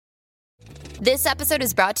This episode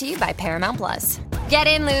is brought to you by Paramount Plus. Get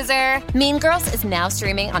in, loser! Mean Girls is now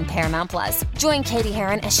streaming on Paramount Plus. Join Katie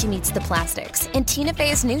Heron as she meets the plastics in Tina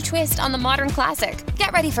Fey's new twist on the modern classic.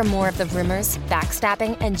 Get ready for more of the rumors,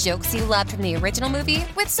 backstabbing, and jokes you loved from the original movie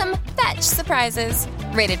with some fetch surprises.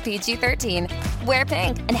 Rated PG-13. Wear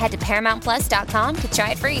pink and head to ParamountPlus.com to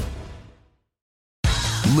try it free.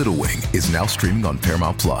 Little Wing is now streaming on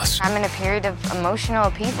Paramount Plus. I'm in a period of emotional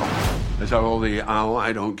upheaval. Is that all the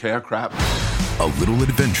I don't care crap? A little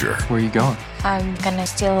adventure. Where are you going? I'm gonna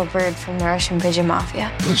steal a bird from the Russian pigeon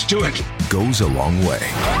mafia. Let's do it. Goes a long way.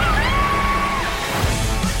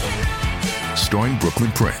 Starring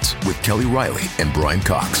Brooklyn Prince with Kelly Riley and Brian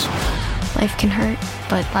Cox. Life can hurt,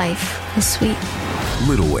 but life is sweet.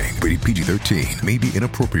 Little Wing, rated PG-13, may be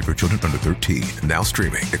inappropriate for children under 13. Now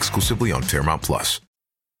streaming exclusively on Paramount Plus.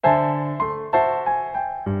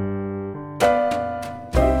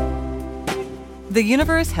 The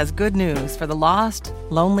universe has good news for the lost,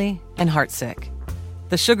 lonely, and heartsick.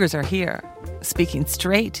 The Sugars are here, speaking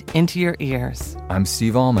straight into your ears. I'm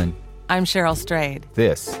Steve Allman. I'm Cheryl Strayed.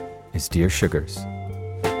 This is Dear Sugars.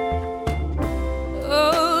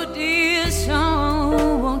 Oh, dear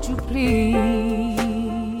song, won't you please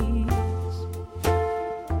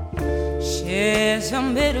share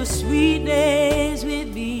some bittersweet days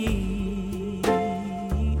with me?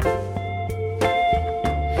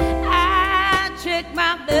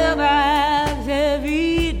 My mailbox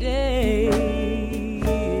every day.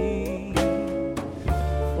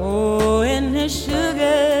 Oh, and the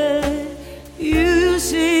sugar you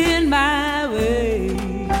send my way.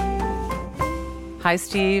 Hi,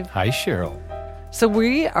 Steve. Hi, Cheryl. So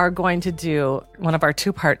we are going to do one of our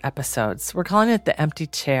two-part episodes. We're calling it The Empty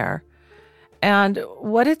Chair. And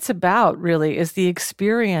what it's about, really, is the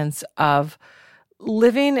experience of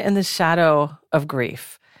living in the shadow of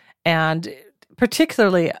grief. And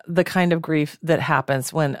particularly the kind of grief that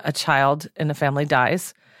happens when a child in a family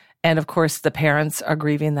dies. And of course, the parents are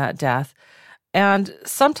grieving that death. And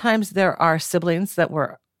sometimes there are siblings that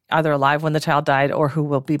were either alive when the child died or who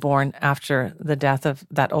will be born after the death of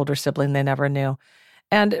that older sibling they never knew.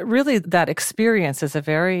 And really, that experience is a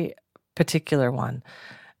very particular one.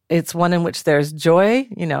 It's one in which there's joy,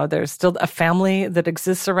 there's still a family that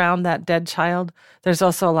exists around that dead child. There's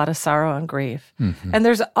also a lot of sorrow and grief. Mm-hmm. And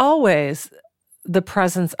there's always the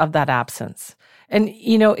presence of that absence. And,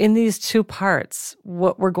 in these two parts,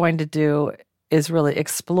 what we're going to do is really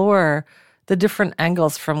explore the different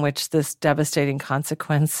angles from which this devastating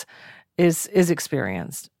consequence is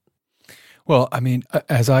experienced. Well, I mean,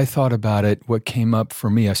 as I thought about it, what came up for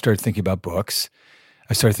me, I started thinking about books.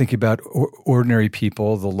 I started thinking about ordinary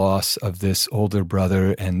people, the loss of this older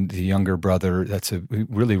brother and the younger brother. That's a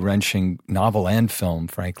really wrenching novel and film,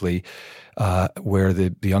 frankly, where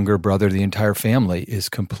the younger brother, the entire family, is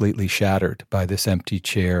completely shattered by this empty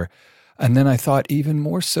chair. And then I thought even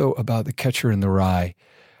more so about The Catcher in the Rye.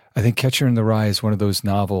 I think Catcher in the Rye is one of those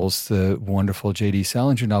novels, the wonderful J.D.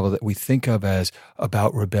 Salinger novel, that we think of as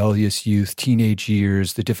about rebellious youth, teenage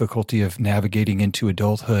years, the difficulty of navigating into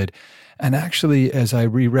adulthood. And actually, as I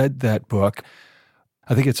reread that book,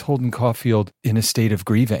 I think it's Holden Caulfield in a state of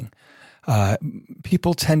grieving.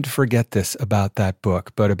 People tend to forget this about that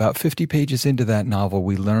book, but about 50 pages into that novel,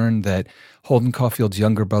 we learn that Holden Caulfield's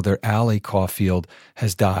younger brother, Allie Caulfield,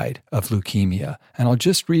 has died of leukemia. And I'll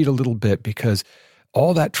just read a little bit because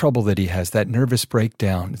all that trouble that he has, that nervous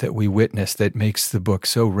breakdown that we witness that makes the book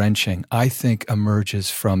so wrenching, I think emerges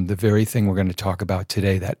from the very thing we're going to talk about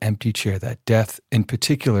today, that empty chair, that death in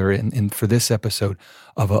particular, in for this episode,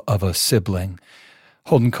 of a sibling.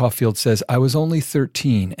 Holden Caulfield says, I was only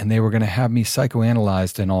 13 and they were going to have me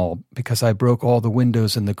psychoanalyzed and all because I broke all the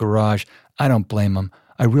windows in the garage. I don't blame them.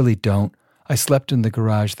 I really don't. I slept in the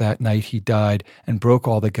garage that night he died and broke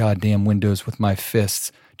all the goddamn windows with my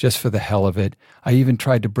fists just for the hell of it. I even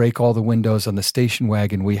tried to break all the windows on the station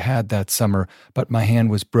wagon we had that summer, but my hand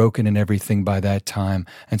was broken and everything by that time,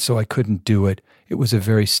 and so I couldn't do it. It was a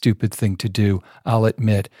very stupid thing to do, I'll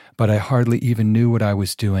admit, but I hardly even knew what I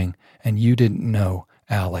was doing, and you didn't know,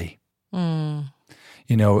 Allie.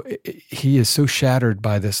 He is so shattered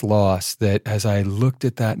by this loss that as I looked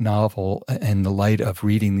at that novel in the light of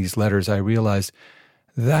reading these letters, I realized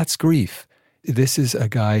that's grief. This is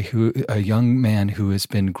a young man who has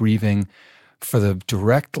been grieving for the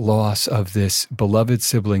direct loss of this beloved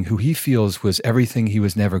sibling who he feels was everything he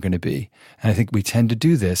was never going to be. And I think we tend to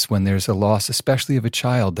do this when there's a loss, especially of a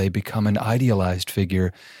child. They become an idealized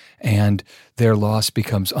figure, and their loss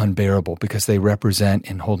becomes unbearable because they represent,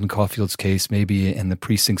 in Holden Caulfield's case, maybe in the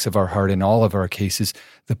precincts of our heart, in all of our cases,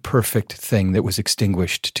 the perfect thing that was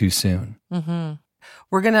extinguished too soon. Mm-hmm.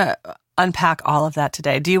 We're going to unpack all of that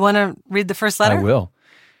today. Do you want to read the first letter? I will.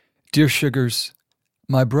 Dear Sugars,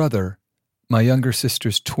 my brother, my younger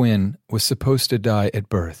sister's twin, was supposed to die at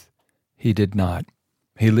birth. He did not.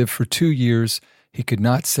 He lived for 2 years. He could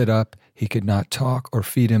not sit up. He could not talk or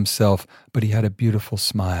feed himself, but he had a beautiful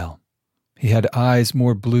smile. He had eyes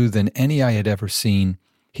more blue than any I had ever seen.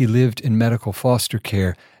 He lived in medical foster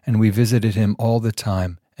care, and we visited him all the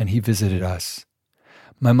time, and he visited us.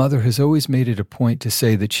 My mother has always made it a point to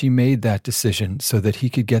say that she made that decision so that he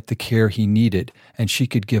could get the care he needed, and she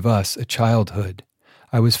could give us a childhood.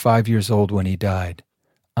 I was 5 years old when he died.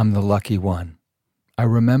 I'm the lucky one. I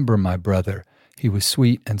remember my brother. He was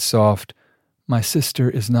sweet and soft. My sister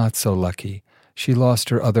is not so lucky. She lost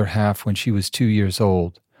her other half when she was 2 years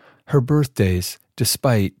old. Her birthdays,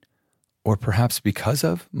 despite, or perhaps because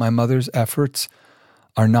of, my mother's efforts,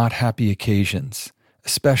 are not happy occasions,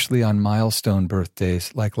 especially on milestone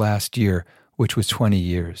birthdays like last year, which was 20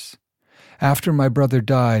 years. After my brother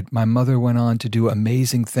died, my mother went on to do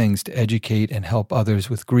amazing things to educate and help others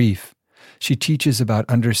with grief. She teaches about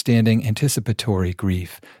understanding anticipatory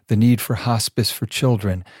grief, the need for hospice for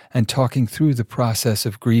children, and talking through the process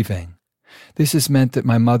of grieving. This has meant that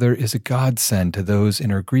my mother is a godsend to those in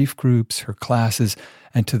her grief groups, her classes,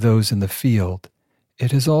 and to those in the field.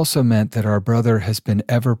 It has also meant that our brother has been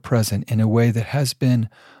ever present in a way that has been,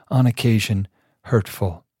 on occasion,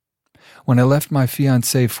 hurtful. When I left my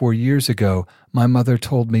fiancé 4 years ago, my mother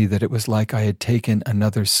told me that it was like I had taken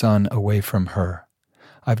another son away from her.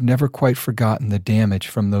 I've never quite forgotten the damage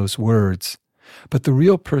from those words. But the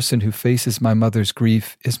real person who faces my mother's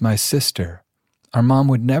grief is my sister. Our mom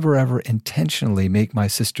would never ever intentionally make my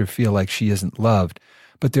sister feel like she isn't loved,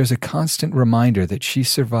 but there's a constant reminder that she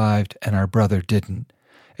survived and our brother didn't.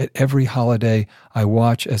 At every holiday, I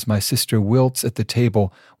watch as my sister wilts at the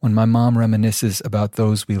table when my mom reminisces about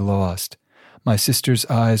those we lost. My sister's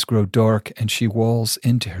eyes grow dark and she walls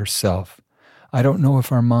into herself. I don't know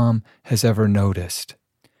if our mom has ever noticed.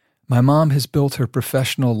 My mom has built her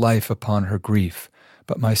professional life upon her grief,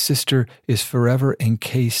 but my sister is forever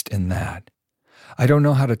encased in that. I don't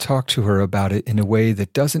know how to talk to her about it in a way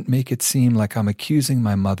that doesn't make it seem like I'm accusing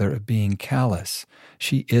my mother of being callous.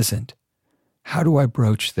 She isn't. How do I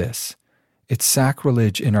broach this? It's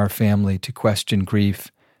sacrilege in our family to question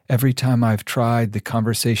grief. Every time I've tried, the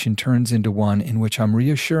conversation turns into one in which I'm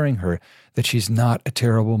reassuring her that she's not a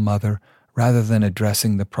terrible mother, rather than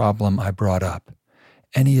addressing the problem I brought up.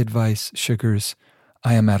 Any advice, Sugars?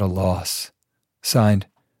 I am at a loss. Signed,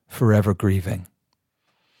 Forever Grieving.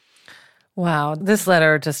 Wow, this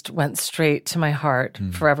letter just went straight to my heart,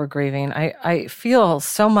 Forever Grieving. I feel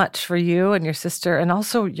so much for you and your sister and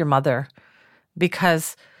also your mother,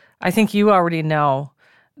 because I think you already know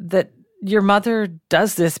that your mother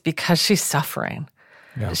does this because she's suffering.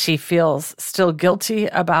 Yeah. She feels still guilty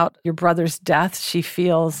about your brother's death. She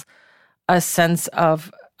feels a sense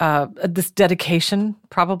of this dedication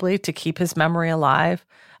probably to keep his memory alive.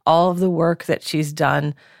 All of the work that she's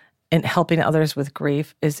done in helping others with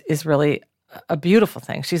grief is really a beautiful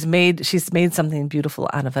thing. She's made something beautiful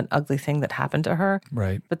out of an ugly thing that happened to her.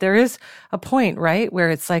 Right. But there is a point, right, where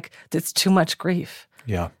it's like it's too much grief.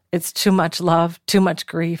 Yeah. It's too much love, too much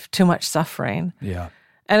grief, too much suffering. Yeah.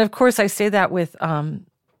 And of course, I say that with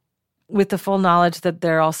the full knowledge that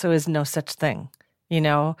there also is no such thing. You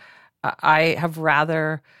know, I have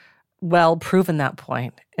rather well proven that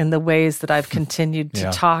point in the ways that I've continued to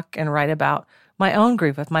talk and write about my own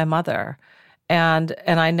grief with my mother. And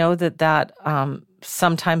I know that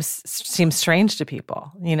sometimes seems strange to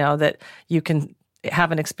people, you know, that you can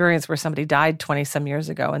have an experience where somebody died 20-some years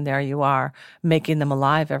ago and there you are making them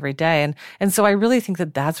alive every day. And so I really think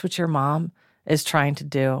that that's what your mom is trying to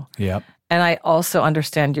do. Yep. And I also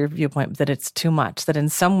understand your viewpoint that it's too much, that in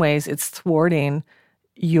some ways it's thwarting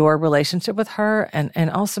your relationship with her and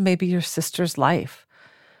also maybe your sister's life.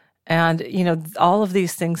 And, you know, all of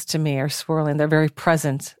these things to me are swirling. They're very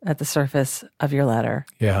present at the surface of your letter.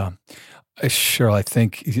 Yeah. Cheryl, I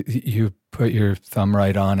think you put your thumb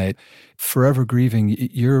right on it. Forever Grieving,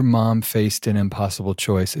 your mom faced an impossible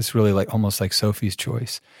choice. It's really like almost like Sophie's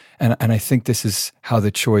choice. And I think this is how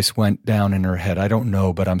the choice went down in her head. I don't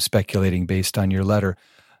know, but I'm speculating based on your letter.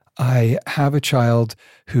 I have a child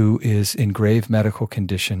who is in grave medical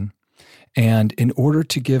condition. And in order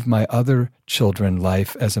to give my other children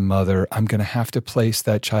life as a mother, I'm going to have to place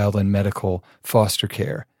that child in medical foster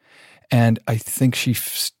care. And I think she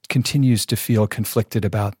continues to feel conflicted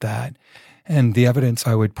about that. And the evidence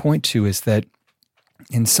I would point to is that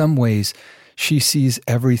in some ways, she sees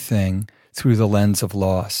everything through the lens of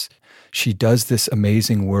loss. She does this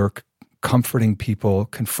amazing work comforting people,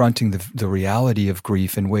 confronting the reality of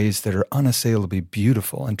grief in ways that are unassailably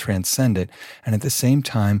beautiful and transcendent. And at the same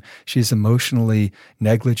time, she's emotionally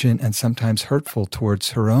negligent and sometimes hurtful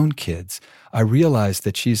towards her own kids. I realize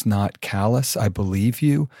that she's not callous. I believe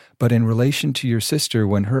you. But in relation to your sister,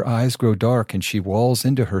 when her eyes grow dark and she walls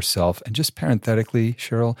into herself, and just parenthetically,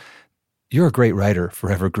 Cheryl, you're a great writer,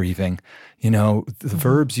 forever grieving. You know, the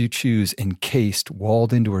verbs you choose, encased,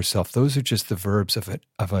 walled into herself, those are just the verbs of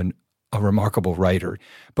a remarkable writer.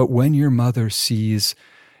 But when your mother sees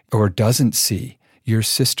or doesn't see your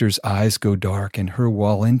sister's eyes go dark and her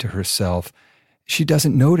wall into herself, she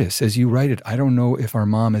doesn't notice as you write it. I don't know if our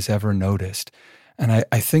mom has ever noticed. And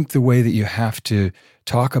I think the way that you have to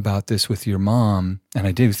talk about this with your mom, and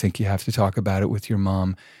I do think you have to talk about it with your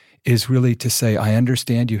mom, is really to say, I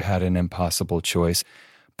understand you had an impossible choice,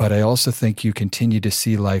 but I also think you continue to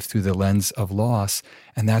see life through the lens of loss,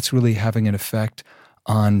 and that's really having an effect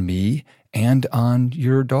on me and on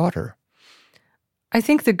your daughter. I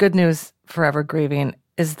think the good news, forever grieving,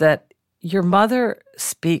 is that your mother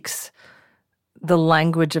speaks the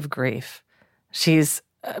language of grief. She's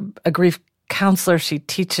a grief counselor. She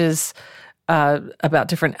teaches about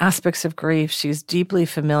different aspects of grief. She's deeply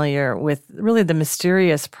familiar with really the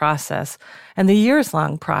mysterious process and the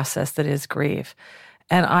years-long process that is grief.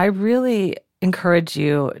 And I really encourage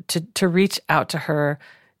you to reach out to her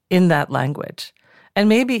in that language, and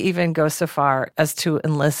maybe even go so far as to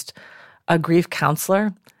enlist a grief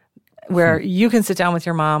counselor where you can sit down with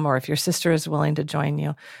your mom, or if your sister is willing to join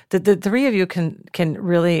you, the three of you can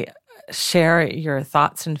really share your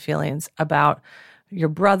thoughts and feelings about your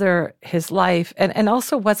brother, his life, and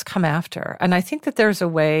also what's come after. And I think that there's a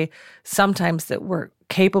way sometimes that we're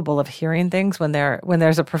capable of hearing things when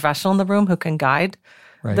there's a professional in the room who can guide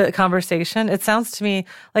the conversation. It sounds to me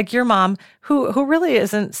like your mom, who really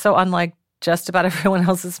isn't so unlike just about everyone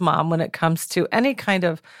else's mom when it comes to any kind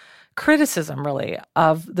of criticism, really,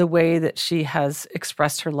 of the way that she has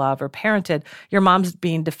expressed her love or parented. Your mom's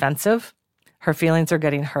being defensive. Her feelings are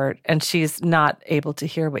getting hurt, and she's not able to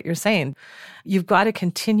hear what you're saying. You've got to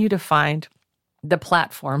continue to find the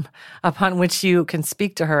platform upon which you can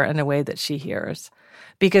speak to her in a way that she hears.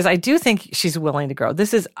 Because I do think she's willing to grow.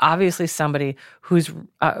 This is obviously somebody who's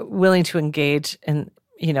willing to engage in,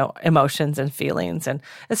 emotions and feelings, and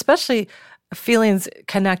especially feelings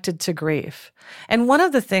connected to grief. And one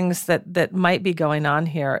of the things that might be going on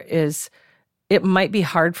here is it might be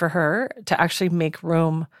hard for her to actually make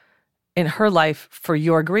room in her life for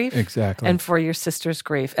your grief, exactly, and for your sister's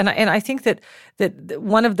grief. And I think that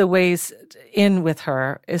one of the ways in with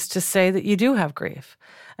her is to say that you do have grief.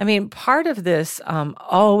 I mean, part of this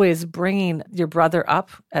always bringing your brother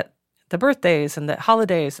up at the birthdays and the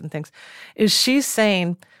holidays and things is she's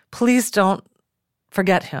saying, please don't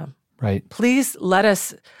forget him. Right. Please let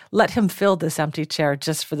him fill this empty chair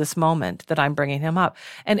just for this moment that I'm bringing him up.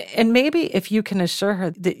 And maybe if you can assure her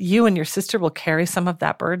that you and your sister will carry some of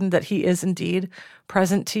that burden, that he is indeed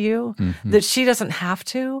present to you, that she doesn't have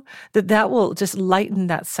to, that will just lighten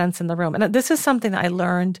that sense in the room. And this is something I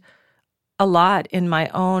learned a lot in my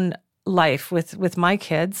own life with my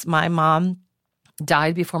kids. My mom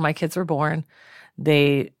died before my kids were born.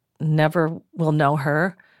 They never will know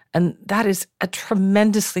her. And that is a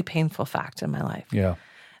tremendously painful fact in my life. Yeah.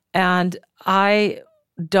 And I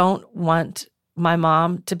don't want my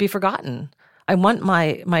mom to be forgotten. I want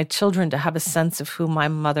my children to have a sense of who my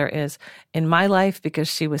mother is in my life, because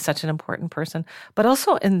she was such an important person, but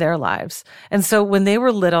also in their lives. And so when they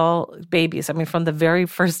were little babies, I mean, from the very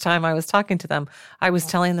first time I was talking to them, I was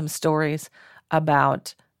telling them stories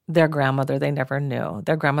about their grandmother they never knew,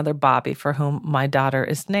 their grandmother Bobby, for whom my daughter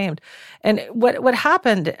is named. And what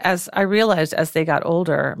happened, as I realized as they got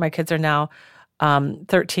older, my kids are now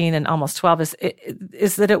 13 and almost 12,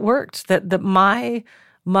 is that it worked, that my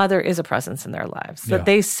mother is a presence in their lives, that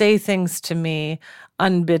they say things to me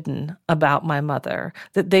unbidden about my mother,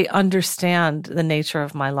 that they understand the nature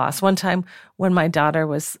of my loss. One time when my daughter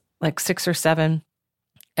was like 6 or 7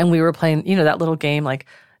 and we were playing, that little game, like,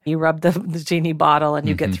 you rub the genie bottle and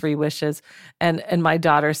you get 3 wishes. And my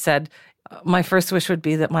daughter said, my first wish would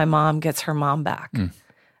be that my mom gets her mom back.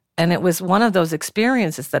 And it was one of those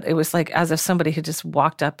experiences that it was like as if somebody had just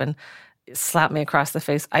walked up and slapped me across the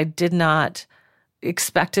face. I did not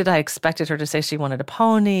expect it. I expected her to say she wanted a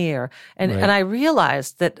pony, and I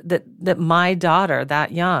realized that my daughter,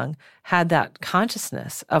 that young, had that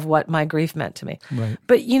consciousness of what my grief meant to me. Right.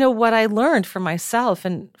 But what I learned for myself,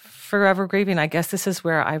 and forever grieving, I guess this is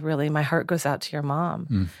where my heart goes out to your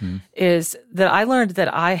mom, is that I learned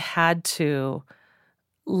that I had to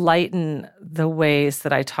lighten the ways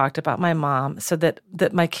that I talked about my mom so that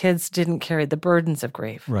my kids didn't carry the burdens of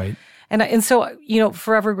grief. Right. And so,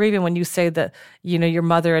 forever grieving, when you say that, your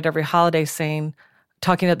mother at every holiday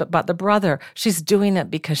talking about the brother, she's doing it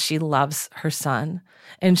because she loves her son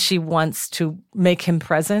and she wants to make him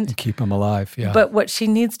present. And keep him alive, yeah. But what she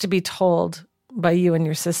needs to be told by you and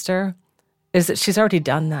your sister is that she's already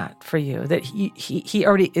done that for you, that he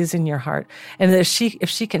already is in your heart. And that if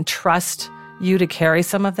she can trust you to carry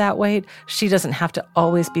some of that weight, she doesn't have to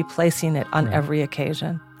always be placing it on every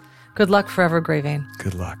occasion. Good luck forever grieving.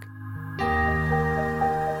 Good luck.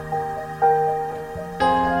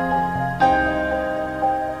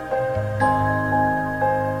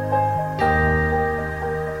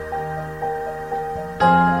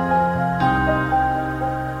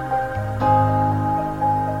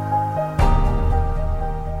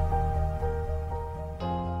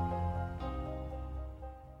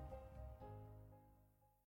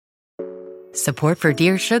 Support for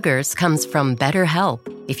Dear Sugars comes from BetterHelp.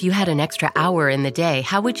 If you had an extra hour in the day,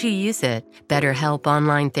 how would you use it? BetterHelp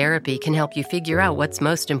Online Therapy can help you figure out what's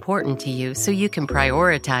most important to you so you can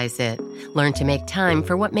prioritize it. Learn to make time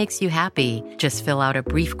for what makes you happy. Just fill out a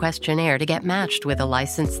brief questionnaire to get matched with a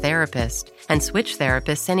licensed therapist. And switch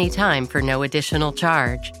therapists anytime for no additional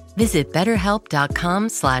charge. Visit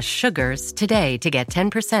BetterHelp.com/sugars today to get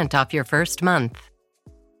 10% off your first month.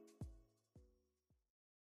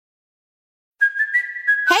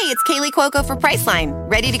 Hey, it's Kaylee Cuoco for Priceline.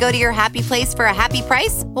 Ready to go to your happy place for a happy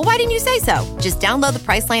price? Well, why didn't you say so? Just download the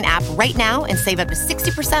Priceline app right now and save up to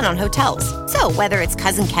 60% on hotels. So whether it's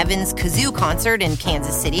Cousin Kevin's Kazoo Concert in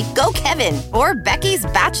Kansas City, go Kevin, or Becky's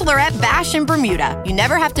Bachelorette Bash in Bermuda, you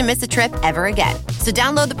never have to miss a trip ever again. So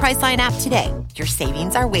download the Priceline app today. Your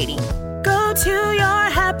savings are waiting. Go to your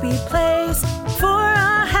happy place for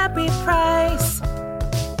a happy price.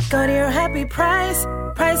 Go to your happy price,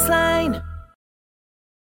 Priceline.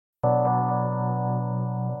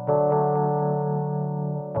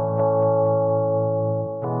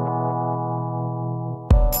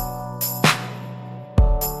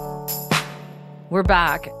 We're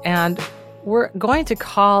back, and we're going to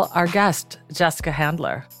call our guest, Jessica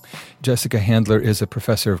Handler. Jessica Handler is a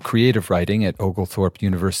professor of creative writing at Oglethorpe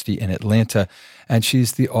University in Atlanta, and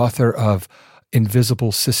she's the author of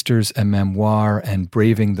Invisible Sisters, a memoir, and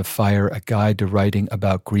Braving the Fire, a guide to writing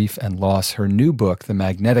about grief and loss. Her new book, The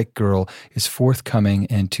Magnetic Girl, is forthcoming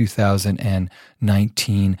in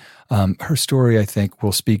 2019. Her story, I think,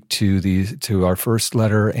 will speak to our first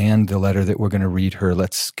letter and the letter that we're going to read her.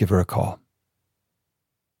 Let's give her a call.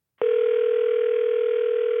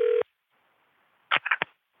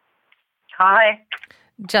 Hi.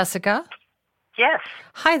 Jessica? Yes.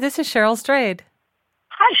 Hi, this is Cheryl Strayed.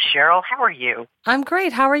 Hi, Cheryl. How are you? I'm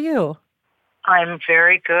great. How are you? I'm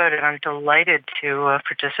very good, and I'm delighted to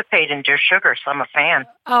participate in Dear Sugar, so I'm a fan.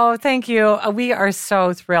 Oh, thank you. We are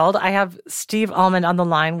so thrilled. I have Steve Allman on the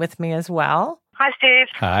line with me as well. Hi, Steve.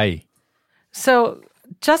 Hi. So,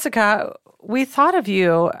 Jessica, we thought of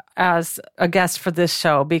you as a guest for this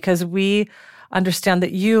show because we understand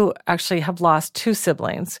that you actually have lost two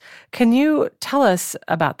siblings. Can you tell us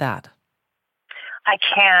about that? I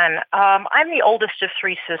can. I'm the oldest of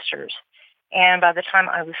three sisters, and by the time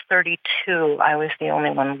I was 32, I was the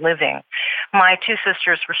only one living. My two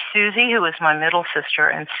sisters were Susie, who was my middle sister,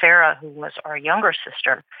 and Sarah, who was our younger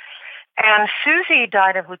sister. And Susie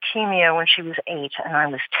died of leukemia when she was 8, and I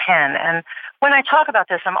was 10. And when I talk about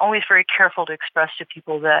this, I'm always very careful to express to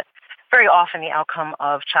people that very often the outcome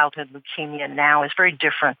of childhood leukemia now is very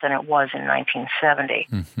different than it was in 1970.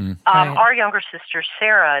 Mm-hmm. Right. Our younger sister,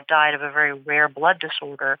 Sarah, died of a very rare blood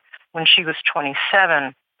disorder when she was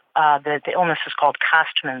 27. The illness is called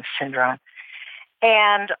Castman syndrome.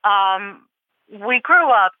 And we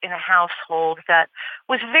grew up in a household that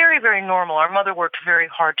was very, very normal. Our mother worked very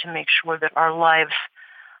hard to make sure that our lives,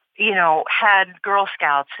 had Girl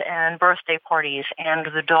Scouts and birthday parties and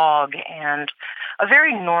the dog and a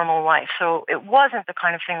very normal life. So it wasn't the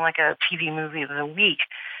kind of thing like a TV movie of the week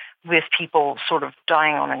with people sort of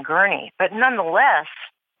dying on a gurney. But nonetheless,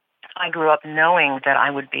 I grew up knowing that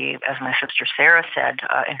I would be, as my sister Sarah said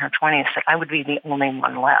in her 20s, that I would be the only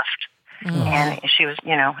one left. Mm. And she was,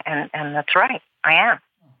 and that's right, I am.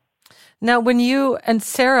 Now, when you and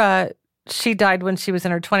Sarah, she died when she was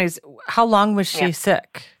in her 20s. How long was she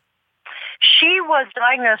sick? She was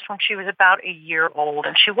diagnosed when she was about a year old,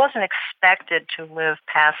 and she wasn't expected to live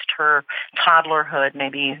past her toddlerhood,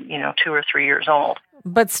 maybe, 2 or 3 years old.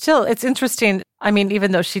 But still, it's interesting. I mean,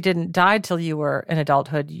 even though she didn't die till you were in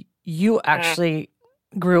adulthood, you actually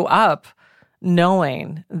grew up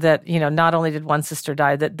knowing that, not only did one sister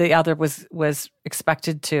die, that the other was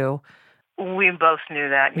expected to. We both knew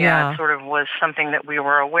that. Yeah, it sort of was something that we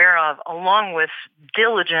were aware of, along with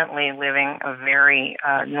diligently living a very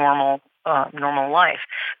normal life.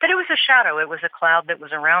 But it was a shadow. It was a cloud that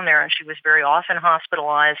was around there, and she was very often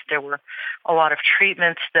hospitalized. There were a lot of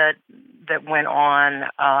treatments that went on.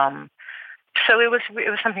 So it was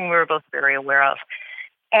something we were both very aware of.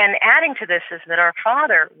 And adding to this is that our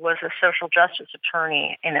father was a social justice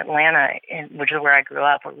attorney in Atlanta, which is where we grew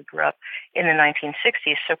up in the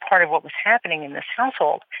 1960s. So part of what was happening in this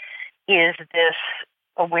household is this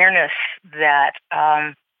awareness that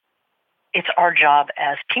it's our job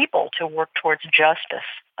as people to work towards justice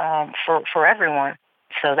for everyone.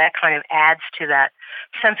 So that kind of adds to that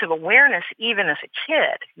sense of awareness, even as a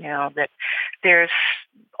kid, that there's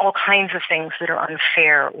all kinds of things that are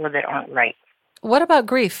unfair or that aren't right. What about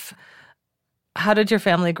grief? How did your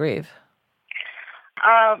family grieve?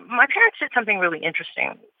 My parents did something really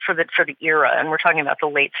interesting for the era, and we're talking about the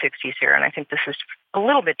late 60s here, and I think this is a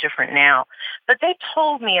little bit different now. But they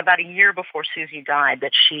told me about a year before Susie died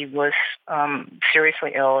that she was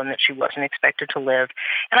seriously ill and that she wasn't expected to live.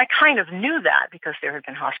 And I kind of knew that because there had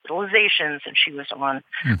been hospitalizations, and she was on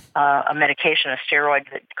a medication, a steroid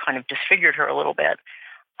that kind of disfigured her a little bit.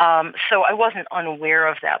 So I wasn't unaware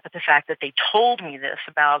of that, but the fact that they told me this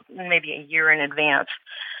about maybe a year in advance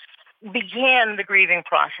began the grieving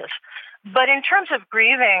process. But in terms of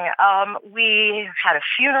grieving, we had a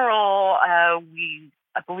funeral. I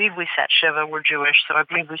believe we sat Shiva. We're Jewish, so I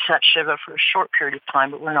believe we sat Shiva for a short period of time,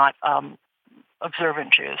 but we're not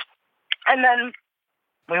observant Jews. And then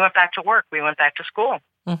we went back to work. We went back to school.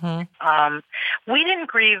 Mm-hmm. We didn't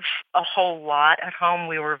grieve a whole lot at home.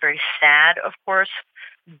 We were very sad, of course,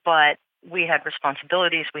 but we had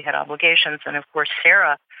responsibilities, we had obligations, and of course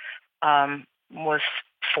Sarah was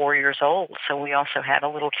 4 years old, so we also had a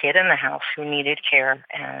little kid in the house who needed care,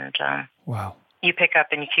 and wow. You pick up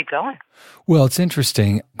and you keep going. Well, it's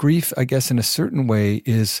interesting. Grief, I guess, in a certain way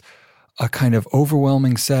is a kind of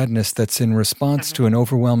overwhelming sadness that's in response to an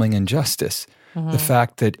overwhelming injustice. The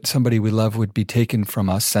fact that somebody we love would be taken from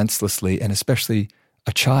us senselessly, and especially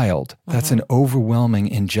a child, that's an overwhelming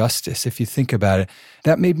injustice if you think about it.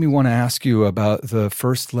 That made me want to ask you about the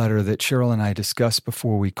first letter that Cheryl and I discussed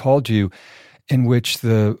before we called you, in which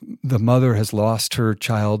the mother has lost her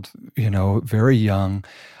child, very young,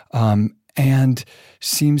 and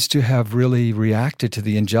seems to have really reacted to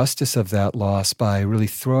the injustice of that loss by really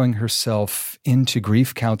throwing herself into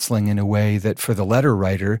grief counseling in a way that, for the letter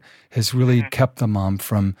writer, has really kept the mom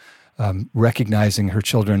from recognizing her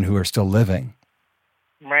children who are still living.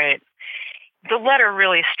 Right. The letter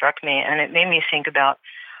really struck me, and it made me think about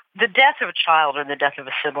the death of a child or the death of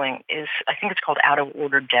a sibling I think it's called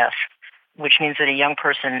out-of-order death, which means that a young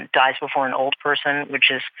person dies before an old person, which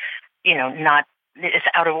is, it's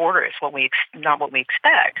out of order. It's not what we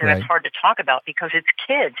expect. And It's hard to talk about because it's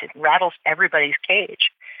kids. It rattles everybody's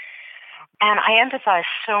cage. And I empathize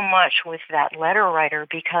so much with that letter writer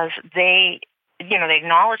because they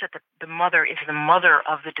acknowledge that the mother is the mother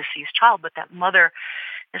of the deceased child, but that mother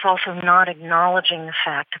is also not acknowledging the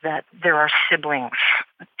fact that there are siblings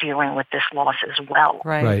dealing with this loss as well.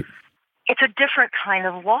 Right. It's a different kind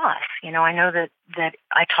of loss. I know that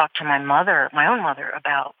I talked to my own mother,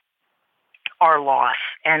 about our loss.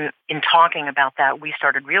 And in talking about that, we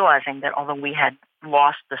started realizing that although we had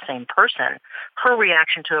lost the same person, her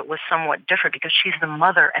reaction to it was somewhat different because she's the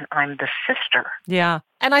mother and I'm the sister. Yeah.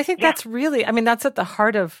 And I think that's really, that's at the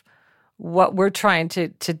heart of what we're trying to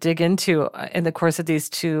dig into in the course of these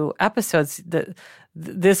two episodes.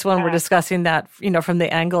 This one, we're discussing that, from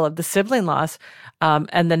the angle of the sibling loss.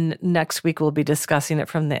 And then next week, we'll be discussing it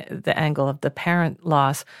from the angle of the parent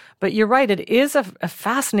loss. But you're right, it is a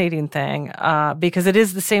fascinating thing because it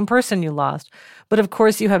is the same person you lost. But of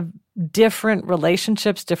course, you have different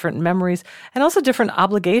relationships, different memories, and also different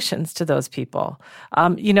obligations to those people.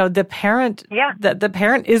 The parent, the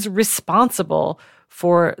parent is responsible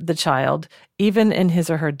for the child, even in his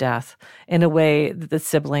or her death, in a way that the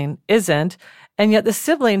sibling isn't. And yet the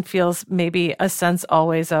sibling feels maybe a sense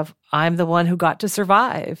always of, I'm the one who got to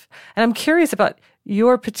survive. And I'm curious about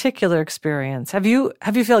your particular experience. Have you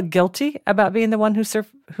felt guilty about being the one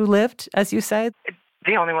who lived, as you say?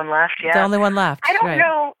 The only one left, yeah. The only one left. I don't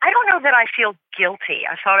know that I feel guilty.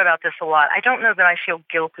 I thought about this a lot. I don't know that I feel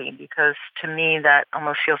guilty because to me that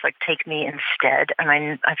almost feels like take me instead. And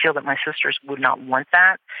I feel that my sisters would not want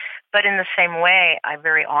that. But in the same way, I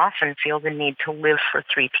very often feel the need to live for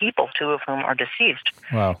three people, two of whom are deceased.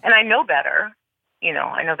 Wow. And I know better.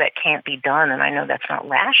 I know that can't be done and I know that's not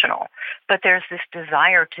rational. But there's this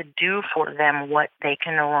desire to do for them what they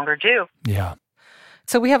can no longer do. Yeah.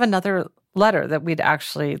 So we have another letter that we'd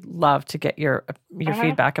actually love to get your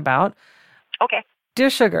feedback about. Okay. Dear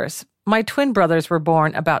Sugars, my twin brothers were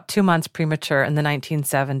born about 2 months premature in the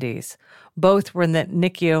 1970s. Both were in the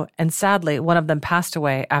NICU, and sadly, one of them passed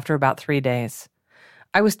away after about 3 days.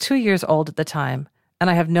 I was 2 years old at the time, and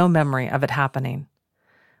I have no memory of it happening.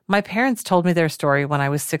 My parents told me their story when I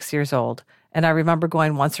was 6 years old, and I remember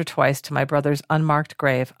going once or twice to my brother's unmarked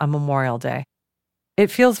grave on Memorial Day.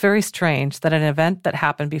 It feels very strange that an event that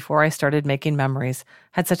happened before I started making memories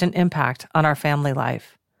had such an impact on our family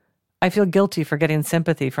life. I feel guilty for getting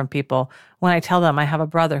sympathy from people when I tell them I have a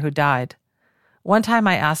brother who died. One time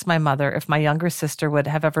I asked my mother if my younger sister would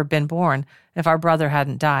have ever been born if our brother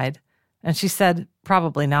hadn't died, and she said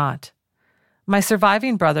probably not. My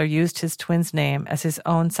surviving brother used his twin's name as his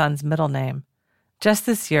own son's middle name. Just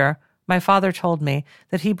this year, my father told me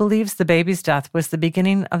that he believes the baby's death was the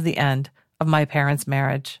beginning of the end of my parents'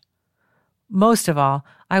 marriage. Most of all,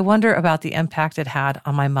 I wonder about the impact it had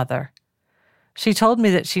on my mother. She told me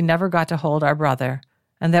that she never got to hold our brother,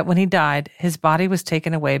 and that when he died, his body was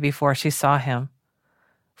taken away before she saw him.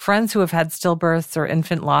 Friends who have had stillbirths or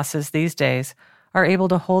infant losses these days are able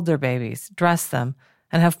to hold their babies, dress them,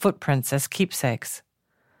 and have footprints as keepsakes.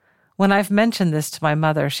 When I've mentioned this to my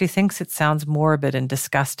mother, she thinks it sounds morbid and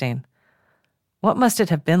disgusting. What must it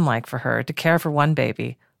have been like for her to care for one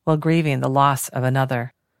baby while grieving the loss of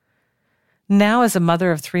another? Now, as a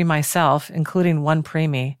mother of 3 myself, including one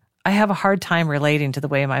preemie, I have a hard time relating to the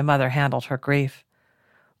way my mother handled her grief.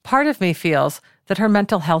 Part of me feels that her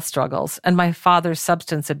mental health struggles and my father's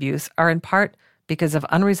substance abuse are in part because of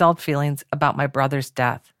unresolved feelings about my brother's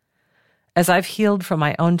death. As I've healed from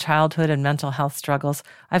my own childhood and mental health struggles,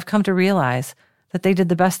 I've come to realize that they did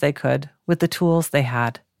the best they could with the tools they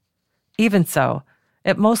had. Even so,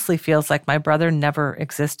 it mostly feels like my brother never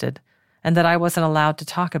existed and that I wasn't allowed to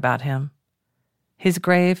talk about him. His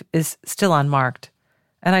grave is still unmarked,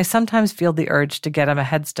 and I sometimes feel the urge to get him a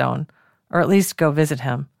headstone, or at least go visit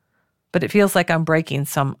him. But it feels like I'm breaking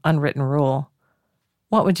some unwritten rule.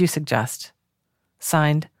 What would you suggest?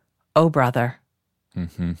 Signed, Oh Brother.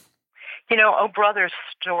 Mm-hmm. You know, Oh Brother's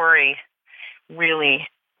story really,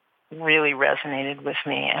 really resonated with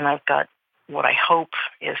me, and I've got what I hope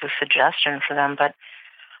is a suggestion for them. But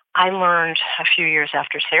I learned a few years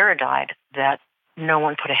after Sarah died that no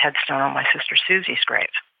one put a headstone on my sister Susie's grave.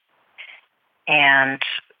 And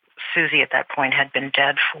Susie at that point had been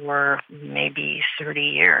dead for maybe 30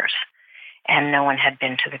 years, and no one had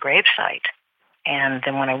been to the gravesite. And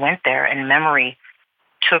then when I went there, and memory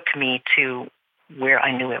took me to where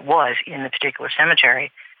I knew it was in the particular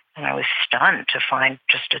cemetery, and I was stunned to find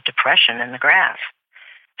just a depression in the grass.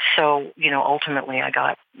 So, you know, ultimately I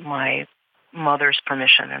got my mother's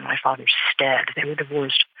permission and my father's stead. They were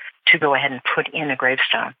divorced, to go ahead and put in a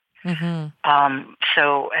gravestone. Mm-hmm.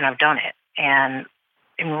 And I've done it. And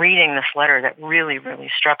in reading this letter, that really, really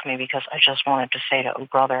struck me, because I just wanted to say to Oh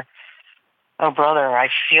Brother, I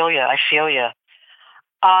feel you.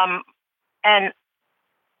 And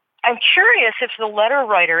I'm curious if the letter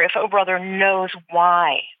writer, if Oh Brother knows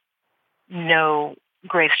why no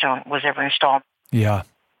gravestone was ever installed. Yeah.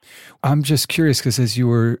 I'm just curious, because as you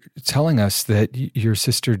were telling us that your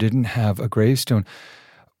sister didn't have a gravestone,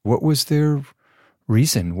 what was their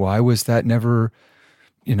reason? Why was that never,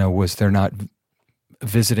 was there not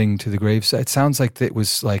visiting to the gravesite? It sounds like it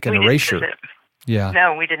was like an erasure. Yeah.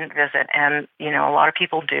 No, we didn't visit. And, a lot of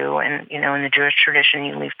people do. And, in the Jewish tradition,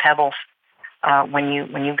 you leave pebbles when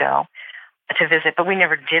you go to visit. But we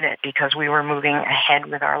never did it because we were moving ahead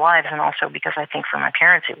with our lives. And also because I think for my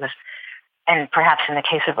parents it was, and perhaps in the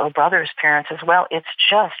case of Oh Brother's parents as well, it's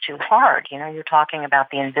just too hard. You're talking about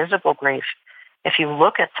the invisible grief. If you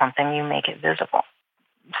look at something, you make it visible.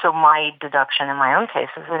 So my deduction in my own case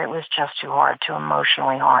is that it was just too hard, too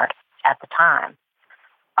emotionally hard at the time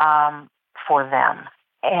for them.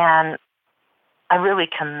 And I really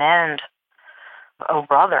commend Oh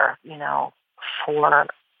Brother, for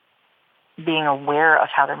being aware of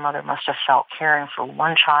how their mother must have felt caring for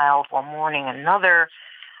one child while mourning another.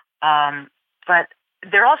 But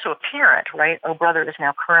they're also a parent, right? Oh Brother is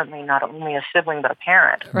now currently not only a sibling, but a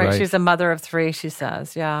parent. Right. She's a mother of 3, she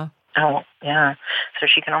says. Yeah. Oh, yeah. So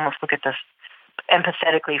she can almost look at this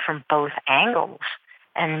empathetically from both angles.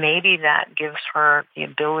 And maybe that gives her the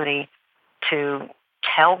ability to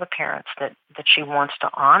tell the parents that she wants to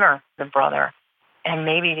honor the brother, and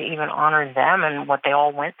maybe to even honor them and what they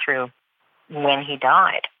all went through when he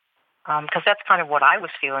died. Because that's kind of what I was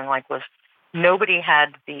feeling like, was nobody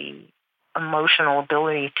had the emotional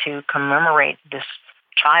ability to commemorate this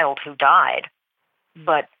child who died,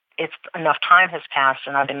 but it's enough time has passed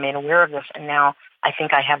and I've been made aware of this, and now I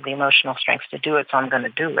think I have the emotional strength to do it, so I'm going to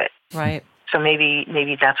do it. Right. So maybe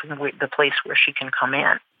that's the place where she can come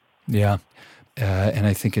in. Yeah. And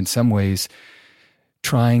I think in some ways,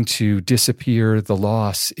 trying to disappear the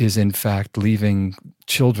loss is in fact leaving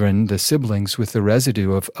children, the siblings, with the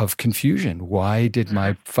residue of confusion. Why did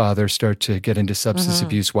my father start to get into substance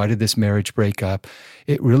abuse? Why did this marriage break up?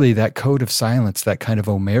 It really, that code of silence, that kind of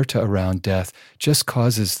omerta around death, just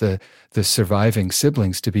causes the surviving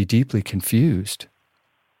siblings to be deeply confused.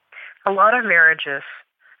 A lot of marriages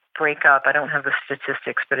break up. I don't have the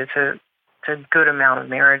statistics, but it's a good amount of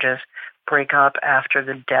marriages break up after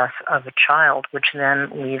the death of a child, which then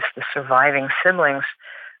leaves the surviving siblings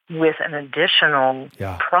with an additional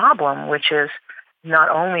problem, which is not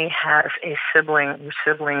only has a sibling or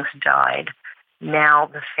siblings died, now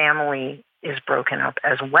the family is broken up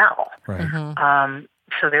as well. Right.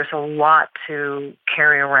 So there's a lot to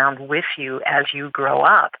carry around with you as you grow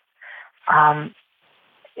up.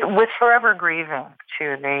 With forever grieving,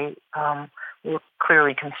 too, they were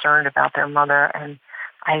clearly concerned about their mother, and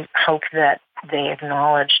I hope that they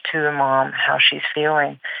acknowledge to the mom how she's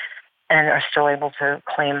feeling and are still able to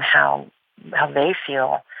claim how they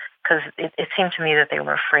feel. Because it seemed to me that they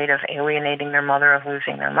were afraid of alienating their mother, of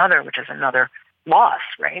losing their mother, which is another loss,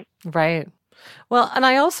 right? Right. Well, and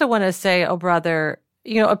I also want to say, oh, brother,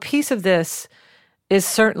 a piece of this is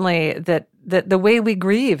certainly that the way we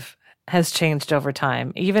grieve has changed over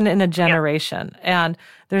time, even in a generation. Yeah. And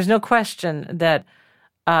there's no question that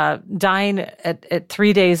dying at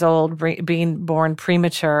 3 days old, being born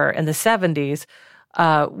premature in the 70s,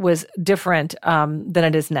 was different than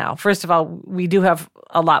it is now. First of all, we do have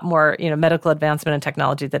a lot more, medical advancement and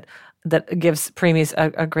technology that gives preemies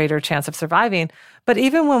a greater chance of surviving. But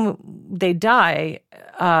even when they die,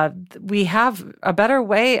 we have a better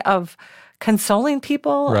way of consoling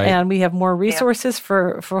people, right. And we have more resources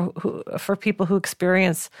for people who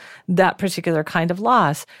experience that particular kind of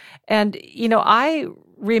loss. And I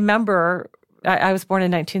remember I was born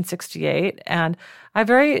in 1968, and I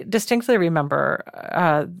very distinctly remember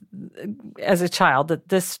as a child that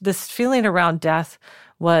this feeling around death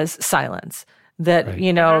was silence. That,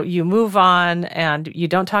 right. You move on and you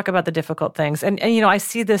don't talk about the difficult things. And I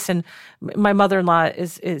see this in my mother-in-law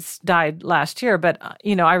is died last year, but,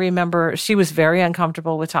 I remember she was very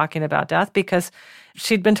uncomfortable with talking about death because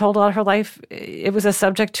she'd been told all her life it was a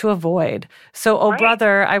subject to avoid. So, right.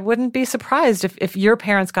 Brother, I wouldn't be surprised if your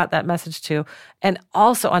parents got that message too. And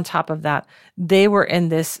also on top of that, they were in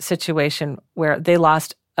this situation where they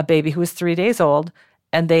lost a baby who was 3 days old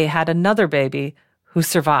and they had another baby who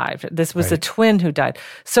survived. This was right. a twin who died.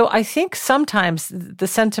 So I think sometimes the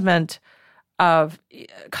sentiment of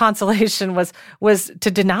consolation was to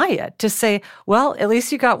deny it, to say, well, at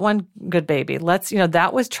least you got one good baby. Let's,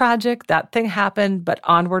 that was tragic. That thing happened, but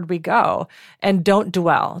onward we go, and don't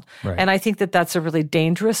dwell. Right. And I think that that's a really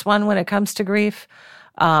dangerous one when it comes to grief,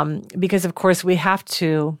 because of course we have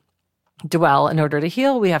to dwell in order to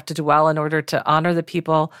heal. We have to dwell in order to honor the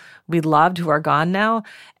people we loved who are gone now.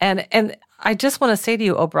 And I just want to say to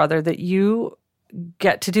you, brother, that you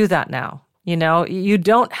get to do that now. You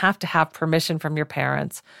don't have to have permission from your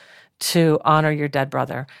parents to honor your dead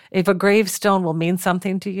brother. If a gravestone will mean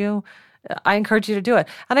something to you, I encourage you to do it.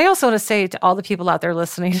 And I also want to say to all the people out there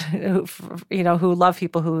listening who love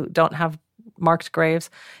people who don't have marked graves,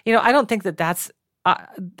 I don't think that that's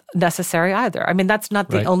necessary either. I mean, that's not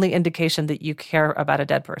the right. only indication that you care about a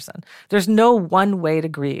dead person. There's no one way to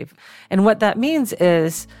grieve. And what that means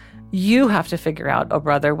is you have to figure out,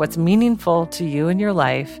 brother, what's meaningful to you in your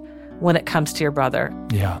life when it comes to your brother.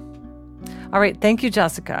 Yeah. All right. Thank you,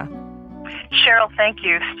 Jessica. Cheryl, thank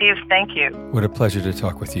you. Steve, thank you. What a pleasure to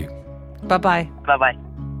talk with you. Bye-bye. Bye-bye.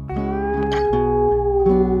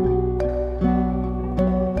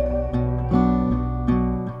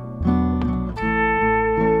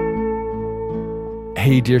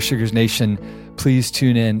 Hey, Dear Sugars Nation, please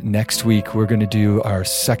tune in next week. We're going to do our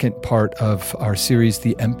second part of our series,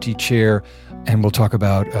 The Empty Chair, and we'll talk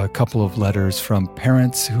about a couple of letters from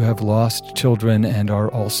parents who have lost children and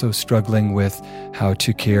are also struggling with how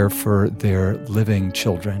to care for their living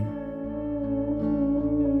children.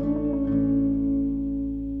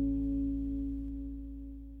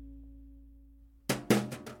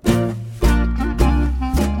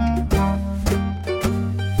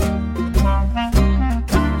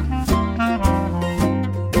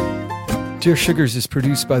 Dear Sugars is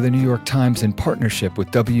produced by the New York Times in partnership with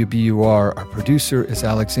WBUR. Our producer is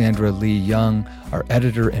Alexandra Lee Young. Our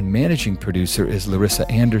editor and managing producer is Larissa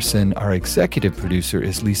Anderson. Our executive producer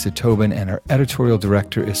is Lisa Tobin, and our editorial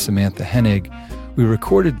director is Samantha Hennig. We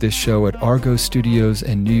recorded this show at Argo Studios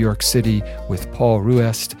in New York City with Paul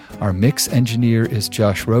Ruest. Our mix engineer is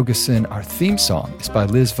Josh Rogeson. Our theme song is by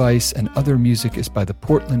Liz Weiss, and other music is by the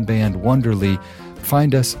Portland band Wonderly.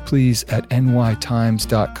 find us, please, at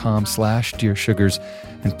nytimes.com/dearsugars,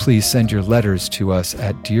 and please send your letters to us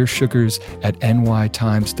at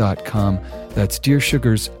dearsugars@nytimes.com. That's Dear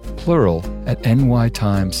Sugars, plural, at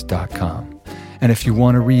nytimes.com. And if you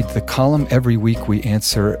want to read the column every week, we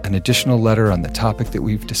answer an additional letter on the topic that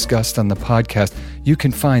we've discussed on the podcast. You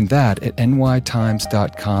can find that at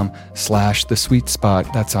nytimes.com/the sweet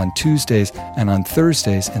spot. That's on Tuesdays and on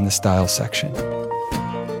Thursdays in the style section.